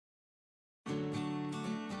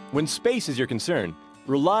When space is your concern,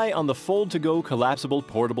 rely on the Fold-to-Go collapsible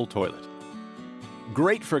portable toilet.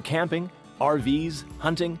 Great for camping, RVs,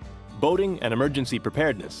 hunting, boating, and emergency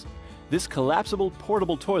preparedness, this collapsible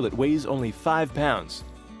portable toilet weighs only 5 pounds,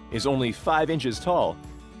 is only 5 inches tall,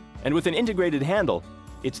 and with an integrated handle,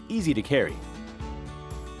 it's easy to carry.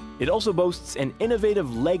 It also boasts an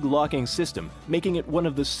innovative leg locking system, making it one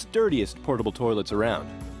of the sturdiest portable toilets around,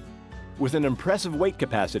 with an impressive weight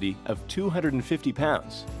capacity of 250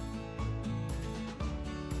 pounds.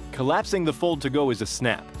 Collapsing the Fold-to-Go is a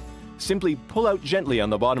snap. Simply pull out gently on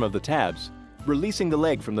the bottom of the tabs, releasing the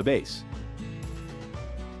leg from the base.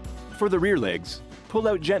 For the rear legs, pull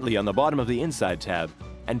out gently on the bottom of the inside tab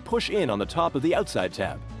and push in on the top of the outside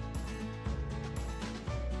tab.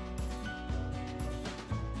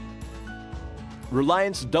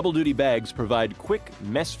 Reliance Double Doodie bags provide quick,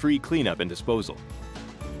 mess-free cleanup and disposal.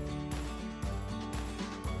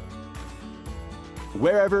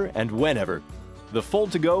 Wherever and whenever, the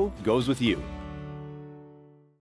Fold-to-Go goes with you.